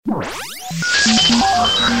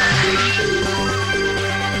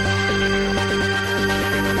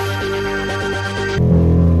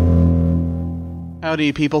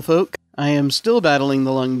Howdy, people folk. I am still battling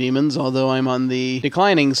the lung demons, although I'm on the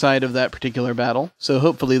declining side of that particular battle, so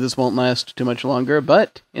hopefully this won't last too much longer,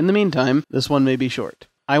 but in the meantime, this one may be short.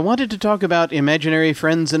 I wanted to talk about imaginary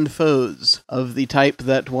friends and foes of the type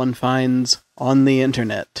that one finds on the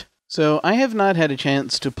internet. So, I have not had a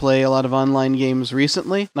chance to play a lot of online games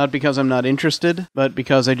recently, not because I'm not interested, but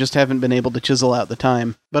because I just haven't been able to chisel out the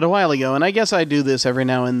time. But a while ago, and I guess I do this every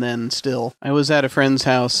now and then still, I was at a friend's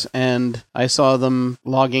house and I saw them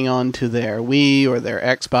logging on to their Wii or their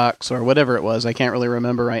Xbox or whatever it was, I can't really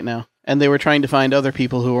remember right now. And they were trying to find other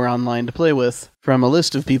people who were online to play with from a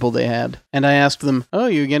list of people they had. And I asked them, "Oh,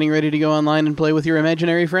 you're getting ready to go online and play with your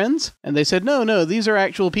imaginary friends?" And they said, No, these are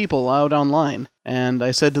actual people out online. And I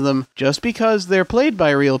said to them, just because they're played by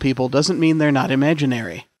real people doesn't mean they're not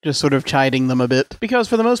imaginary. Just sort of chiding them a bit, because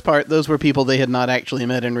for the most part, those were people they had not actually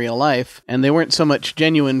met in real life, and they weren't so much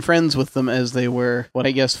genuine friends with them as they were what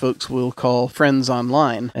I guess folks will call friends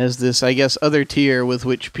online, as this, I guess, other tier with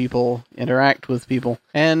which people interact with people.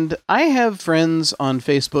 And I have friends on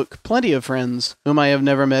Facebook, plenty of friends, whom I have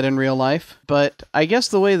never met in real life, but I guess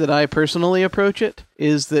the way that I personally approach it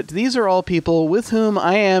is that these are all people with whom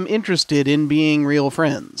I am interested in being real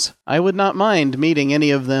friends. I would not mind meeting any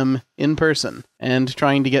of them in person and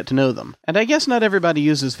trying to get to know them. And I guess not everybody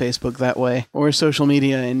uses Facebook that way, or social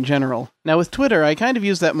media in general. Now with Twitter, I kind of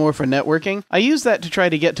use that more for networking. I use that to try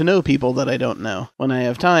to get to know people that I don't know. When I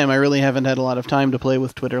have time, I really haven't had a lot of time to play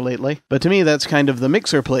with Twitter lately. But to me, that's kind of the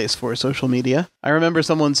mixer place for social media. I remember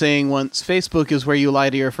someone saying once, Facebook is where you lie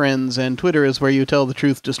to your friends, and Twitter is where you tell the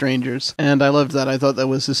truth to strangers. And I loved that. I thought that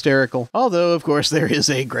was hysterical. Although, of course, there is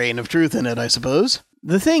a grain of truth in it, I suppose.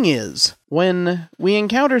 The thing is, when we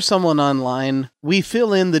encounter someone online, we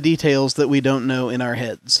fill in the details that we don't know in our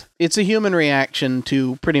heads. It's a human reaction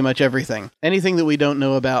to pretty much everything. Anything that we don't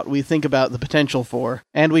know about, we think about the potential for,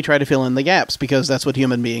 and we try to fill in the gaps because that's what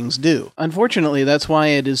human beings do. Unfortunately, that's why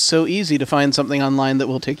it is so easy to find something online that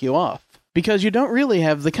will tick you off, because you don't really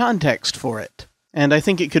have the context for it. And I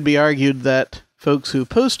think it could be argued that folks who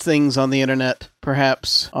post things on the internet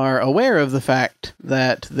perhaps are aware of the fact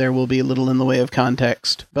that there will be little in the way of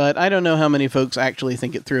context, but I don't know how many folks actually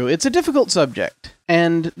think it through. It's a difficult subject,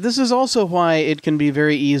 and this is also why it can be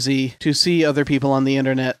very easy to see other people on the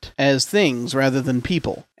internet as things rather than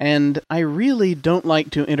people. And I really don't like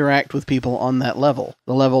to interact with people on that level,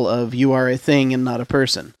 the level of you are a thing and not a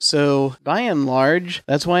person. So, by and large,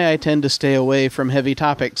 that's why I tend to stay away from heavy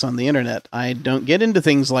topics on the internet. I don't get into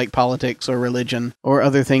things like politics or religion or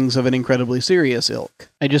other things of an incredibly serious ilk.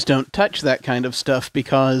 I just don't touch that kind of stuff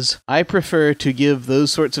because I prefer to give those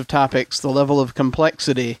sorts of topics the level of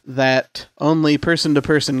complexity that only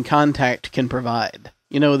person-to-person contact can provide.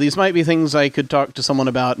 You know, these might be things I could talk to someone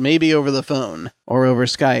about maybe over the phone, or over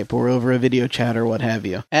Skype, or over a video chat, or what have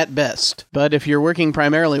you, at best. But if you're working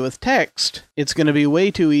primarily with text, it's going to be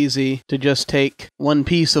way too easy to just take one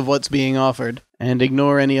piece of what's being offered and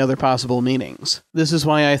ignore any other possible meanings. This is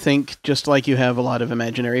why I think, just like you have a lot of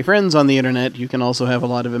imaginary friends on the internet, you can also have a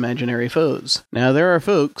lot of imaginary foes. Now, there are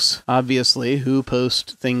folks, obviously, who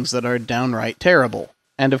post things that are downright terrible.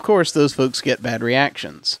 And of course, those folks get bad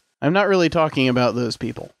reactions. I'm not really talking about those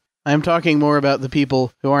people. I'm talking more about the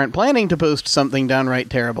people who aren't planning to post something downright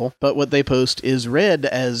terrible, but what they post is read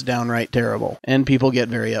as downright terrible, and people get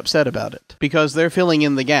very upset about it, because they're filling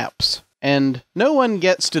in the gaps. And no one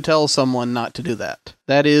gets to tell someone not to do that.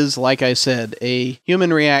 That is, like I said, a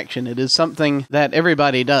human reaction. It is something that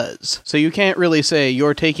everybody does. So you can't really say,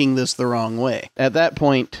 you're taking this the wrong way. At that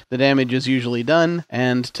point, the damage is usually done,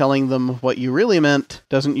 and telling them what you really meant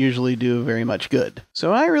doesn't usually do very much good.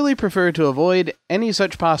 So I really prefer to avoid any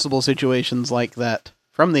such possible situations like that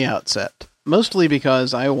from the outset. Mostly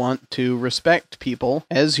because I want to respect people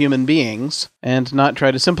as human beings, and not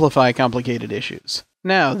try to simplify complicated issues.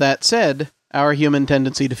 Now, that said, our human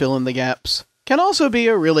tendency to fill in the gaps can also be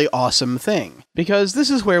a really awesome thing, because this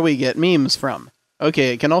is where we get memes from.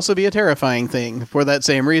 Okay, it can also be a terrifying thing for that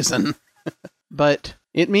same reason. But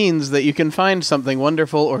it means that you can find something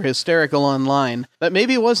wonderful or hysterical online that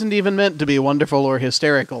maybe wasn't even meant to be wonderful or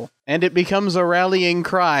hysterical, and it becomes a rallying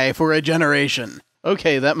cry for a generation.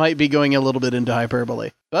 Okay, that might be going a little bit into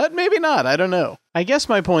hyperbole. But maybe not, I don't know. I guess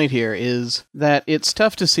my point here is that it's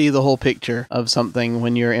tough to see the whole picture of something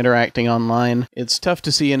when you're interacting online. It's tough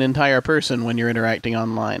to see an entire person when you're interacting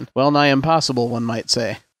online. Well nigh impossible, one might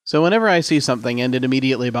say. So whenever I see something and it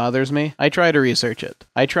immediately bothers me, I try to research it.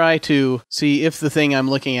 I try to see if the thing I'm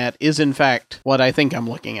looking at is in fact what I think I'm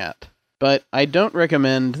looking at. But I don't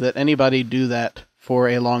recommend that anybody do that for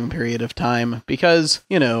a long period of time because,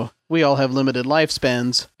 We all have limited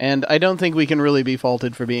lifespans, and I don't think we can really be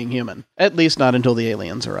faulted for being human. At least not until the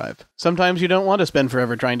aliens arrive. Sometimes you don't want to spend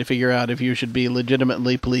forever trying to figure out if you should be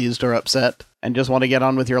legitimately pleased or upset, and just want to get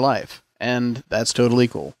on with your life. And that's totally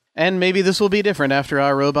cool. And maybe this will be different after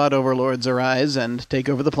our robot overlords arise and take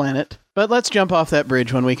over the planet. But let's jump off that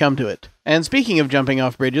bridge when we come to it. And speaking of jumping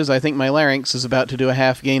off bridges, I think my larynx is about to do a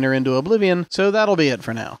half gainer into oblivion, so that'll be it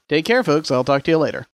for now. Take care, folks. I'll talk to you later.